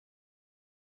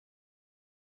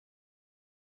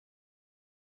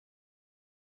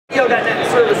.NET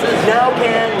services now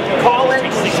can call into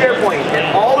SharePoint, and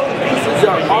all of the pieces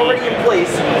are already in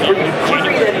place for you to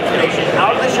query that information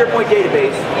out of the SharePoint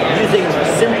database using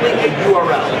simply a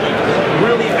URL.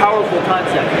 Really powerful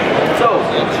concept. So,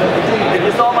 if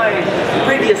you saw my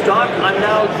previous talk, I'm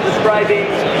now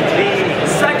describing the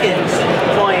second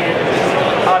client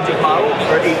object model,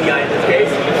 or API in this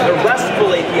case, the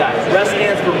RESTful APIs. REST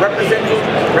stands for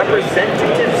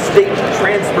Representative State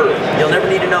Transfer. You'll never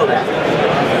need to know that.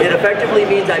 It effectively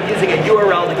means I'm using a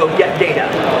URL to go get data,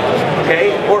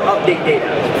 okay, or update data.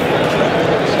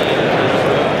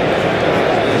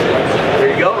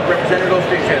 There you go, Representative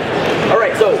State Transfer. All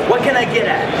right, so what can I get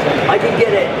at? I can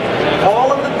get at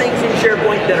all of the things in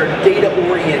SharePoint that are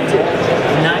data-oriented.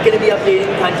 I'm not going to be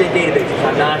updating content databases.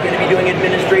 I'm not going to be doing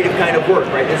administrative kind of work,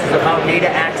 right? This is about data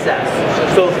access.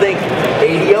 So think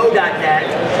ADO.NET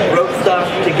wrote stuff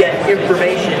to get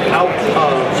information out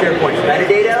of SharePoint's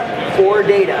metadata or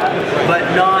data, but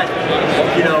not,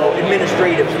 you know,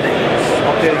 administrative things,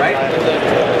 okay, right?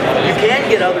 You can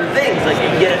get other things, like you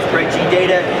can get spreadsheet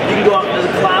data, you can go out into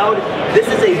the cloud. This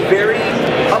is a very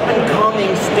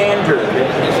up-and-coming standard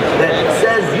that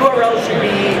says URLs should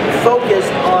be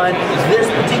focused on this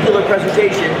particular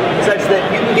presentation such that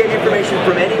you can get information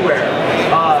from anywhere.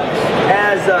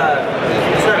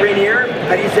 It's not Rainier,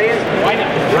 how do you say it?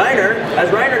 Reiner. As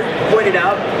Reiner pointed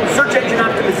out, search engine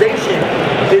optimization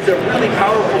is a really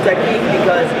powerful technique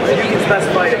because you can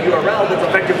specify a URL that's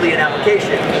effectively an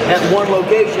application. At one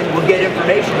location will get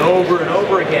information over and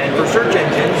over again for search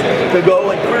engines to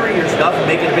go and query your stuff and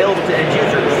make it available to end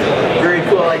users. Very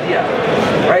cool idea.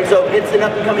 Right, so it's an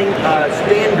up-and-coming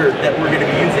standard that we're going to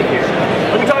be using here.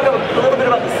 Let me talk a little bit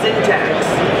about the syntax.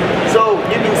 So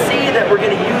you can see that we're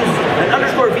going to use an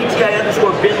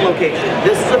 _VTI_bin location.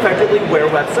 This is effectively where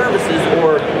web services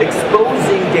or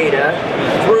exposing data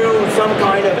through some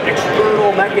kind of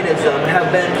external mechanism have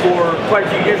been for quite a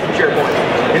few years in SharePoint.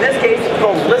 In this case, it's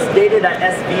called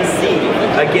listdata.svc.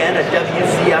 Again, a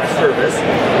WCF service.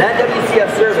 That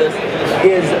WCF service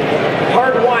is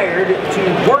hardwired to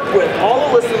work with all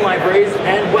the listen libraries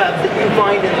and web that you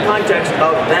find in the context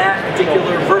of that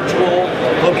particular virtual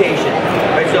location.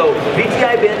 Right, so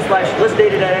VTI bin /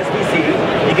 listdata.svc,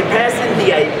 you can pass in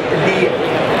the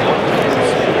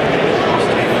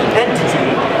entity.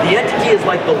 The entity is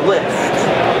like the list.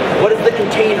 What is the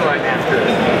container I'm after?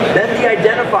 Then the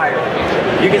identifier.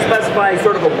 You can specify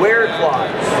sort of a where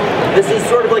clause. This is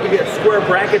sort of like if you have square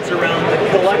brackets around the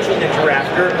collection that you're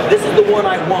after. This is the one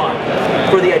I want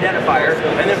for the identifier.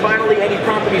 And then finally, any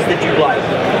properties that you'd like.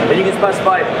 Then you can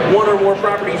specify one or more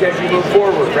properties as you move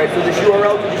forward, right? So this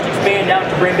URL can just expand out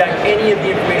to bring back any of the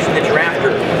information that you're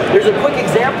after. There's a quick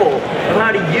example of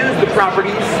how to use the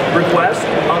properties request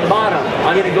on the bottom.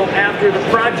 I'm going to go after the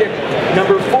project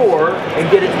number 4 and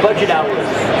get its budget hours.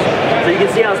 So you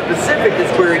can see how specific this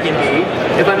query can be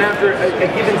if I'm after a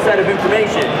given set of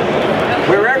information,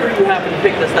 wherever you happen to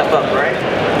pick this stuff up, right?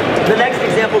 The next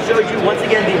example shows you, once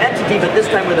again, the entity, but this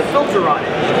time with a filter on it.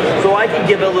 So I can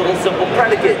give a little simple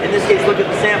predicate. In this case, look at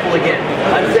the sample again.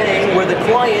 I'm saying where the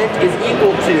client is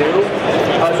equal to,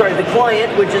 the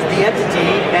client, which is the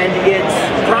entity, and its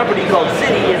property called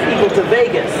city is equal to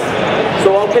Vegas.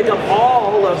 So I'll pick up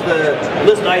all of the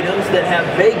list items that have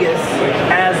Vegas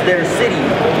as their city.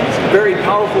 Very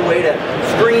powerful way to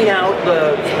screen out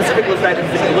the specific list items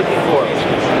that you're looking for.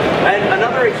 And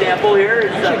another example here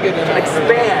is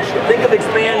expand. Think of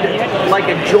expand like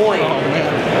a join.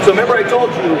 So remember I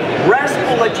told you, REST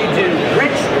will let you do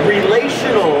rich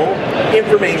relational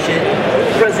information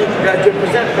to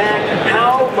present back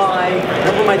how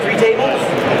remember my 3 tables?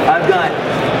 I've got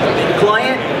the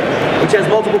client, which has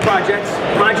multiple projects,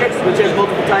 which has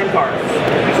multiple time cards.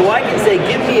 So I can say,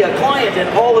 give me a client and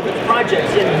all of its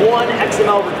projects in one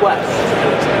XML request.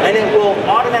 And it will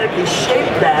automatically shape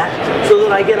that so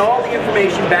that I get all the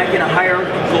information back in a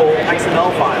hierarchical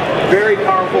XML file. Very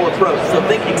powerful approach. So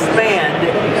think expand,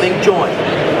 think join.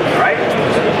 All right?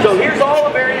 So here's all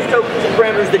the various tokens and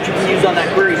parameters that you can use on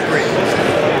that query string.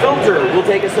 Filter will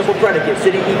take a simple predicate,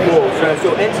 city equals,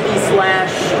 so entity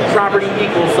 / property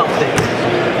equals something.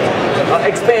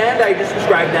 Expand, I just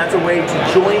described, that's a way to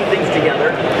join things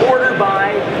together. Order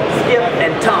by, skip,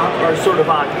 and top are sort of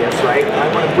obvious, right? I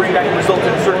want to bring back the result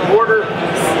in a certain order.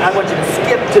 I want you to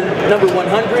skip to number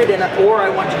 100, or I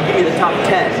want you to give me the top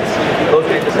 10. Those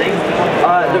kinds of things.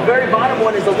 The very bottom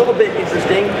one is a little bit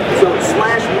interesting. So $$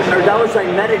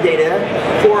 metadata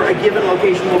for a given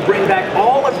location will bring back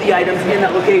all of the items in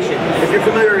that location. If you're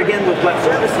familiar again with web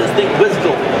services, think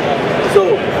WSDL.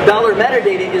 So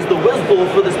 $metadata is the WSDL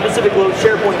for the specific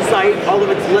SharePoint site, all of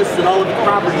its lists and all of its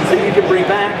properties that you can bring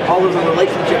back, all of the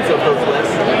relationships of those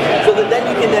lists, so that then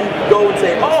you can then go and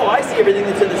say, oh, I see everything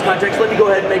that's in this context, let me go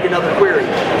ahead and make another query.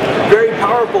 Very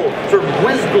powerful, sort of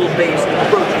WSDL-based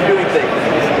approach to doing things.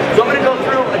 So I'm going to go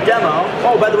through a demo.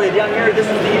 Oh, by the way, down here, this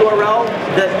is the URL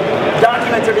that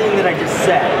documents everything that I just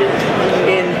said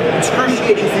in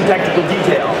excruciating syntactical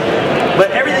detail.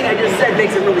 But everything I just said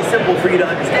makes it really simple for you to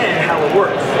understand how it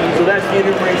works. So that's the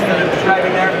information that I'm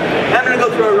describing there. I'm going to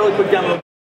go through a really quick demo.